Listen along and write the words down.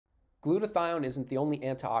Glutathione isn't the only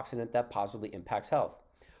antioxidant that positively impacts health.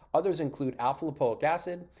 Others include alpha-lipoic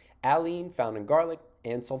acid, allicin found in garlic,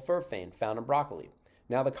 and sulforaphane found in broccoli.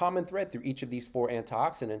 Now, the common thread through each of these four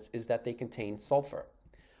antioxidants is that they contain sulfur.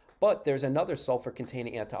 But there's another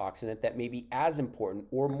sulfur-containing antioxidant that may be as important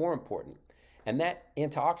or more important, and that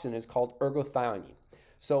antioxidant is called ergothioneine.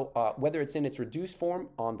 So whether it's in its reduced form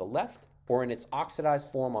on the left or in its oxidized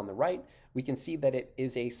form on the right, we can see that it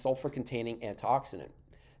is a sulfur-containing antioxidant.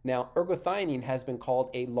 Now, ergothioneine has been called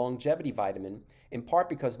a longevity vitamin, in part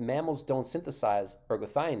because mammals don't synthesize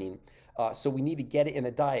ergothioneine, so we need to get it in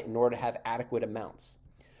the diet in order to have adequate amounts.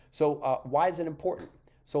 So why is it important?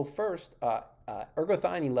 So first,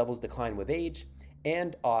 ergothioneine levels decline with age,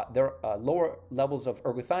 and lower levels of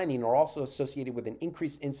ergothioneine are also associated with an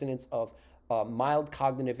increased incidence of mild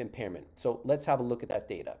cognitive impairment. So let's have a look at that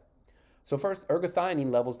data. So first,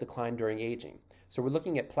 ergothioneine levels decline during aging. So we're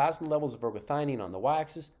looking at plasma levels of ergothioneine on the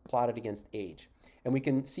y-axis plotted against age. And we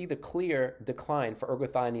can see the clear decline for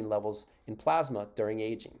ergothioneine levels in plasma during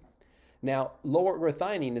aging. Now, lower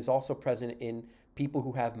ergothioneine is also present in people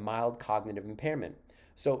who have mild cognitive impairment.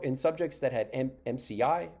 So in subjects that had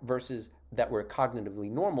MCI versus that were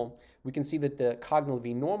cognitively normal, we can see that the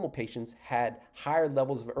cognitively normal patients had higher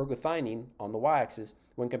levels of ergothioneine on the y-axis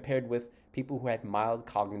when compared with people who had mild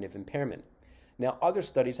cognitive impairment. Now, other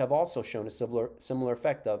studies have also shown a similar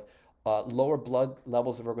effect of lower blood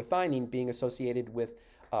levels of ergothioneine being associated with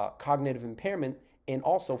cognitive impairment and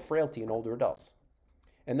also frailty in older adults.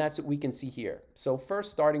 And that's what we can see here. So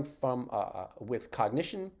first, starting from with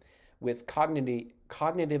cognition, with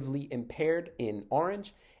cognitively impaired in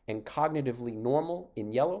orange and cognitively normal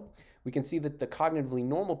in yellow, we can see that the cognitively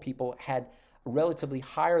normal people had relatively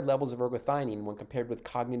higher levels of ergothioneine when compared with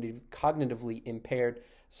cognitively impaired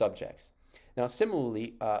subjects. Now,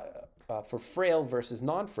 similarly, for frail versus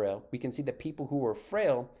non-frail, we can see that people who were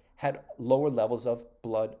frail had lower levels of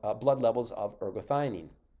blood levels of ergothioneine.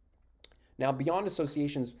 Now, beyond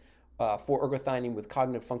associations for ergothioneine with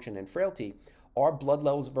cognitive function and frailty, are blood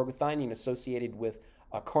levels of ergothioneine associated with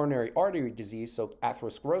coronary artery disease, so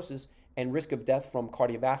atherosclerosis, and risk of death from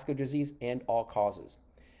cardiovascular disease and all causes.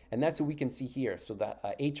 And that's what we can see here. So the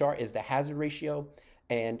HR is the hazard ratio,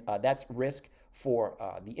 and that's risk for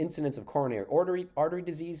the incidence of coronary artery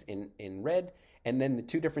disease in red. And then the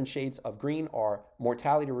two different shades of green are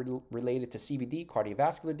mortality related to CVD,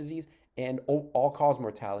 cardiovascular disease, and all-cause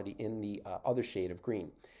mortality in the other shade of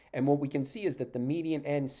green. And what we can see is that the median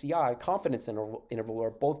and CI confidence interval are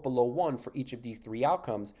both below 1 for each of these three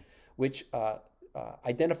outcomes, which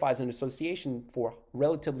identifies an association for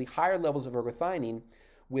relatively higher levels of ergothioneine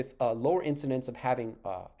with a lower incidence of having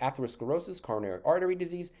atherosclerosis, coronary artery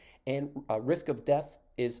disease, and risk of death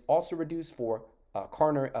is also reduced for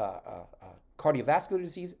cardiovascular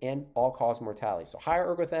disease and all-cause mortality. So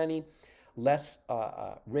higher ergothioneine, less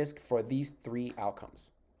risk for these three outcomes.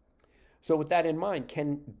 So with that in mind,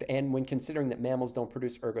 and when considering that mammals don't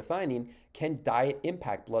produce ergothioneine, can diet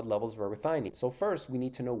impact blood levels of ergothioneine? So first, we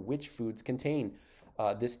need to know which foods contain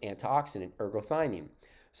this antioxidant, ergothioneine.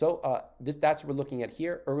 So that's what we're looking at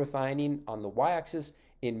here, ergothioneine on the y-axis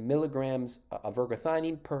in milligrams of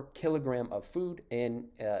ergothioneine per kilogram of food, and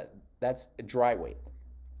that's dry weight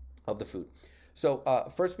of the food. So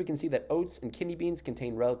first we can see that oats and kidney beans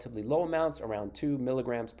contain relatively low amounts, around 2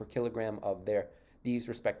 milligrams per kilogram of these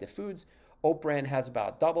respective foods. Oat bran has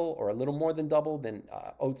about double or a little more than double than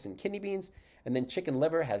oats and kidney beans. And then chicken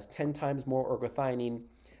liver has 10 times more ergothioneine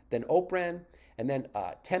than oat bran. And then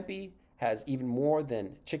tempeh has even more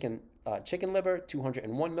than chicken liver,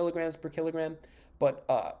 201 milligrams per kilogram. But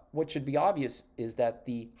what should be obvious is that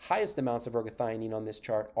the highest amounts of ergothioneine on this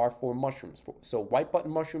chart are for mushrooms. So white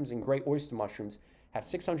button mushrooms and gray oyster mushrooms have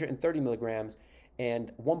 630 milligrams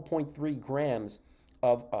and 1.3 grams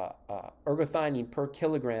of ergothioneine per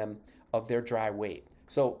kilogram of their dry weight.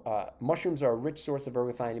 So mushrooms are a rich source of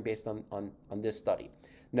ergothioneine based on this study.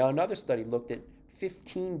 Now, another study looked at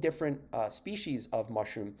 15 different species of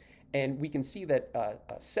mushroom, and we can see that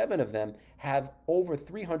 7 of them have over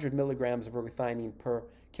 300 milligrams of ergothioneine per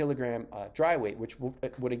kilogram dry weight, which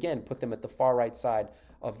would again put them at the far right side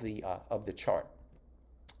of the chart.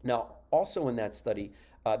 Now, also in that study,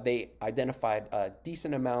 they identified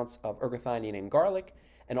decent amounts of ergothioneine in garlic,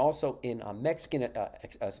 and also in Mexican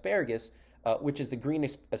asparagus, which is the green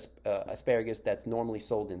asparagus that's normally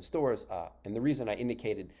sold in stores. And the reason I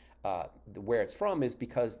indicated where it's from is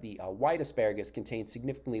because the white asparagus contains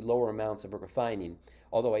significantly lower amounts of ergothioneine,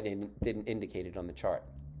 although I didn't indicate it on the chart.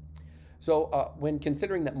 So when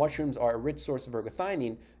considering that mushrooms are a rich source of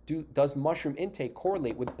ergothioneine, does mushroom intake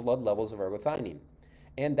correlate with blood levels of ergothioneine?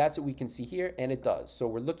 And that's what we can see here, and it does. So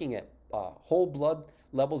we're looking at whole blood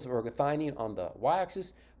levels of ergothioneine on the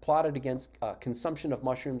y-axis, plotted against consumption of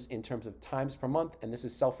mushrooms in terms of times per month, and this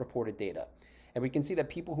is self-reported data. And we can see that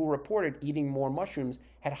people who reported eating more mushrooms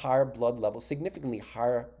had higher blood levels, significantly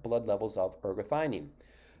higher blood levels of ergothioneine.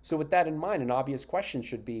 So with that in mind, an obvious question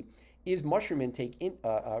should be, is mushroom intake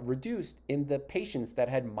reduced in the patients that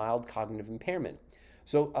had mild cognitive impairment?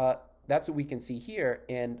 So that's what we can see here,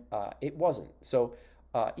 and it wasn't. So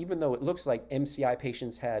even though it looks like MCI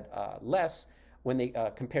patients had less when they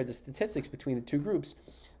compared the statistics between the two groups,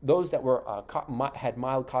 those that were had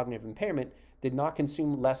mild cognitive impairment did not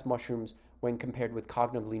consume less mushrooms when compared with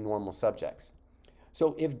cognitively normal subjects.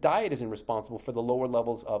 So if diet isn't responsible for the lower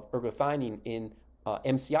levels of ergothioneine in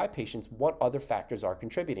MCI patients, what other factors are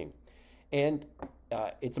contributing? And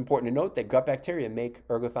it's important to note that gut bacteria make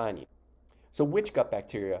ergothioneine. So which gut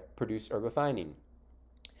bacteria produce ergothioneine?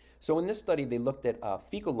 So in this study, they looked at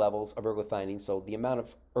fecal levels of ergothioneine, so the amount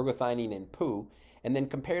of ergothioneine in poo, and then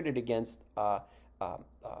compared it against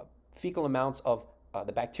fecal amounts of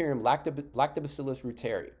the bacterium Lactobacillus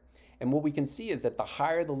reuteri. And what we can see is that the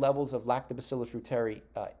higher the levels of Lactobacillus reuteri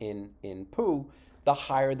in poo, the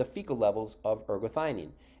higher the fecal levels of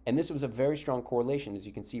ergothioneine. And this was a very strong correlation, as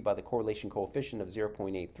you can see by the correlation coefficient of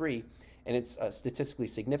 0.83, and it's statistically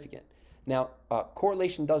significant. Now,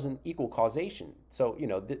 correlation doesn't equal causation. So,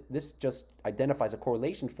 this just identifies a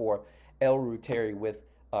correlation for L. reuteri with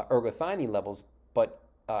ergothioneine levels, but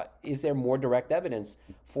is there more direct evidence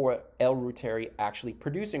for L. reuteri actually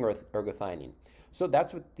producing ergothioneine? So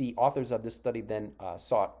that's what the authors of this study then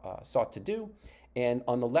sought to do. And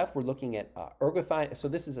on the left, we're looking at ergothioneine. So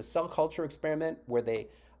this is a cell culture experiment where they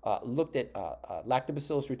looked at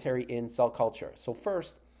Lactobacillus reuteri in cell culture. So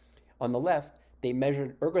first, on the left, they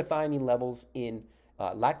measured ergothioneine levels in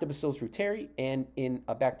Lactobacillus reuteri and in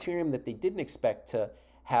a bacterium that they didn't expect to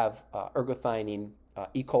have ergothioneine,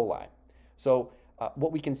 E. coli. So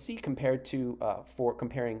what we can see compared to, for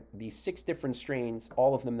comparing these 6 different strains,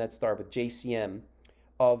 all of them that start with JCM,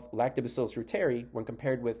 of Lactobacillus reuteri, when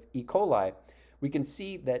compared with E. coli, we can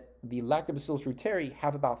see that the Lactobacillus reuteri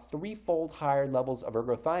have about 3-fold higher levels of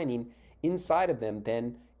ergothioneine inside of them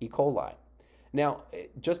than E. coli. Now,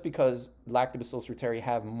 just because Lactobacillus reuteri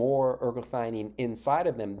have more ergothioneine inside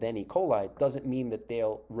of them than E. coli doesn't mean that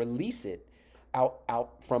they'll release it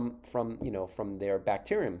out from their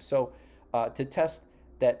bacterium. So to test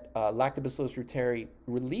that Lactobacillus reuteri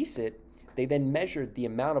release it, they then measured the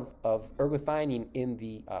amount of ergothioneine in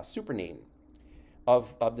the supername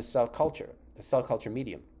of the cell culture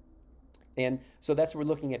medium. And so that's what we're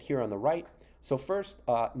looking at here on the right. So first,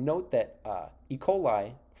 note that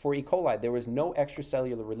for E. coli, there was no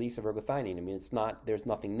extracellular release of ergothioneine. I mean, there's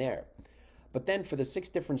nothing there. But then for the 6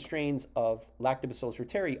 different strains of Lactobacillus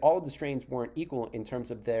reuteri, all of the strains weren't equal in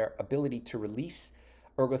terms of their ability to release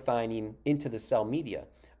ergothioneine into the cell media.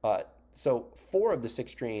 So 4 of the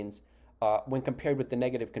 6 strains, when compared with the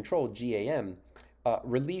negative control, GAM,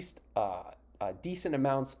 released decent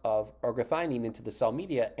amounts of ergothioneine into the cell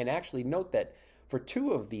media. And actually note that for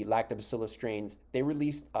 2 of the Lactobacillus strains, they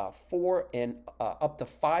released 4 and up to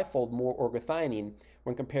 5-fold more ergothioneine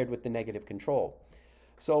when compared with the negative control.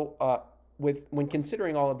 So when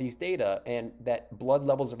considering all of these data and that blood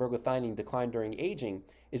levels of ergothioneine decline during aging,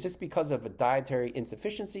 is this because of a dietary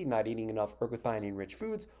insufficiency, not eating enough ergothioneine-rich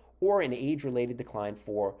foods, or an age-related decline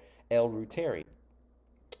for L. reuteri?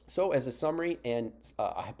 So as a summary and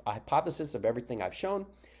a hypothesis of everything I've shown,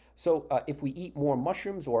 so if we eat more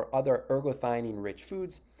mushrooms or other ergothioneine-rich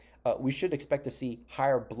foods, we should expect to see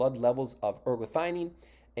higher blood levels of ergothioneine,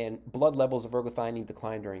 and blood levels of ergothioneine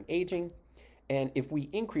decline during aging. And if we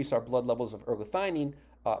increase our blood levels of ergothioneine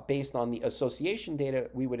based on the association data,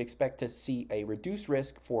 we would expect to see a reduced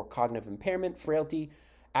risk for cognitive impairment, frailty,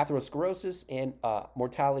 atherosclerosis, and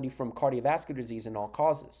mortality from cardiovascular disease in all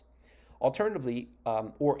causes. Alternatively,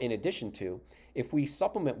 or in addition to, if we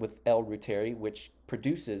supplement with L. reuteri, which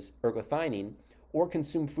produces ergothioneine, or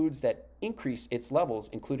consume foods that increase its levels,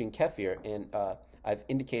 including kefir, and I've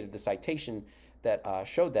indicated the citation that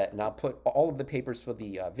showed that, and I'll put all of the papers for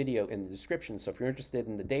the video in the description. So if you're interested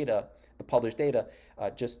in the data, the published data,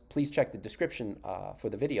 just please check the description for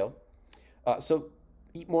the video. So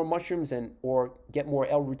eat more mushrooms or get more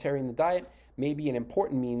L. reuteri in the diet may be an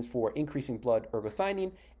important means for increasing blood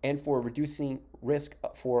ergothioneine and for reducing risk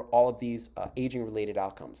for all of these aging-related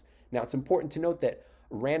outcomes. Now, it's important to note that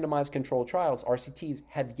randomized controlled trials, RCTs,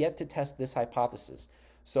 have yet to test this hypothesis.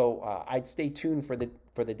 So I'd stay tuned for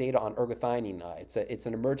the data on ergothioneine. It's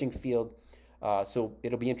an emerging field, so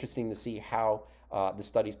it'll be interesting to see how the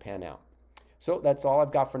studies pan out. So that's all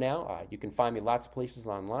I've got for now. You can find me lots of places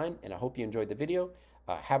online, and I hope you enjoyed the video.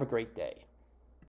 Have a great day.